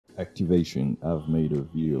activation. I've made a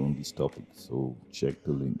video on this topic, so check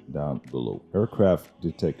the link down below. Aircraft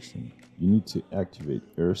detection. You need to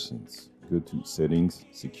activate AirSense. Go to Settings,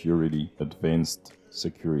 Security, Advanced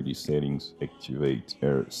Security Settings, activate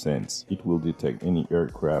AirSense. It will detect any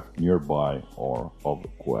aircraft nearby or off the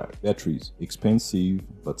quad. Batteries, expensive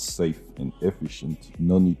but safe and efficient.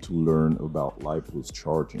 No need to learn about lipos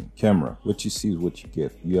charging. Camera, what you see is what you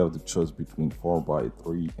get. You have the choice between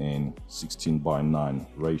 4:3 and 16:9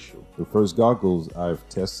 ratio. The first goggles I've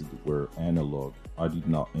tested were analog. I did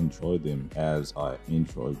not enjoy them as I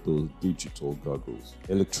enjoyed those digital goggles.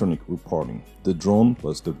 Electronic reporting. The drone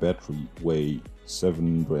plus the battery weigh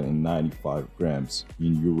 795 grams.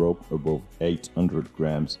 In Europe, above 800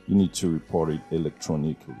 grams, you need to report it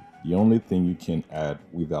electronically. The only thing you can add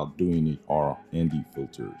without doing it are ND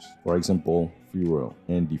filters. For example, fuel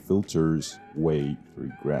ND filters weigh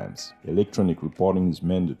 3 grams. Electronic reporting is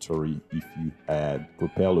mandatory if you add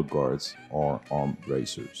propeller guards or arm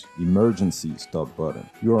bracers. Emergency stop button.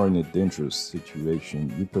 You are in a dangerous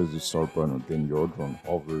situation, you press the start button, then your drone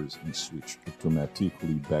hovers and switch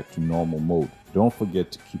automatically back to normal mode. Don't forget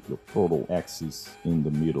to keep your throttle axis in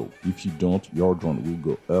the middle. If you don't, your drone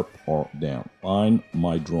will go up or down. Find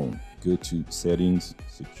my drone. Go to Settings,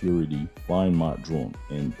 Security, find my drone,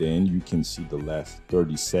 and then you can see the last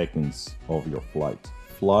 30 seconds of your flight.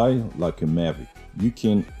 Fly like a MAVIC. You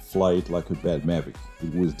can fly it like a bad MAVIC.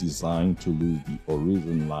 It was designed to lose the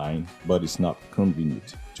horizon line, but it's not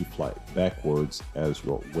convenient to fly backwards as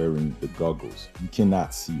you're wearing the goggles. You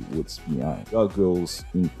cannot see what's behind. Goggles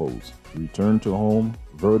impose. Return to home,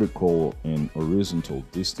 vertical and horizontal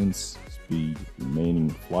distance, speed, remaining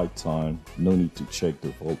flight time. No need to check the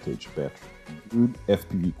voltage battery. Good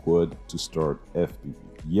FPV quad to start FPV.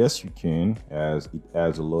 Yes, you can, as it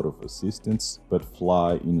adds a lot of assistance, but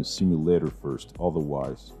fly in a simulator first,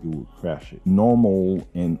 otherwise you will crash it. Normal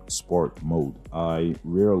and sport mode. I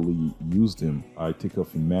rarely use them. I take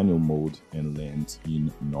off in manual mode and land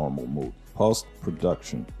in normal mode.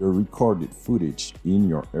 Post-production. The recorded footage in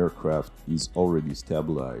your aircraft is already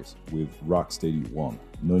stabilized with Rocksteady One.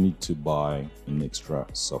 No need to buy an extra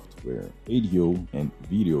software. Audio and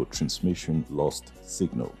video transmission lost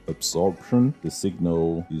signal. Absorption. The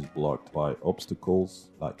signal is blocked by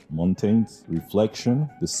obstacles like mountains. Reflection.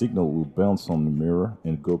 The signal will bounce on the mirror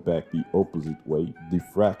and go back the opposite way.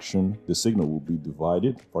 Diffraction. The signal will be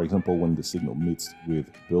divided. For example, when the signal meets with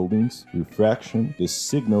buildings. Refraction. The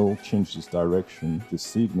signal changes direction. The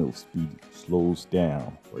signal speed slows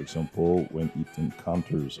down. For example, when it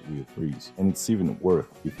encounters with trees. And it's even worse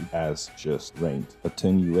if it has just rained.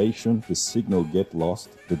 Attenuation. The signal gets lost.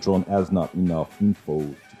 The drone has not enough info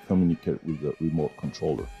to communicate with the remote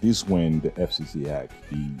controller. This is when the FCC hack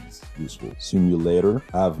is useful. Simulator.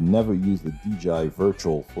 I've never used the DJI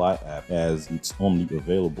Virtual Fly app as it's only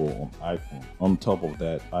available on iPhone. On top of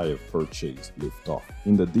that, I have purchased Liftoff.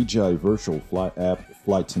 In the DJI Virtual Fly app,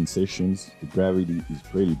 flight sensations, the gravity is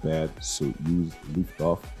pretty bad, so use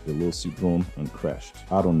Liftoff, Velocity Drone, and Crashed.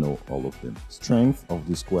 I don't know all of them. Strength of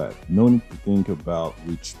the squad. No need to think about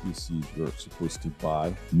which pieces you're supposed to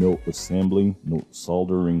buy. No assembling, no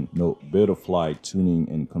soldering, no butterfly tuning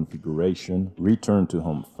and configuration. Return to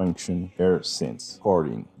home function. AirSense.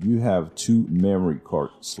 Carding. You have 2 memory card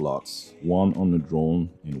slots, one on the drone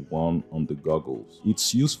and one on the goggles.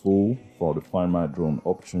 It's useful for the Find My Drone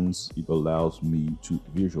options. It allows me to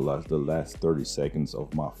visualize the last 30 seconds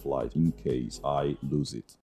of my flight in case I lose it.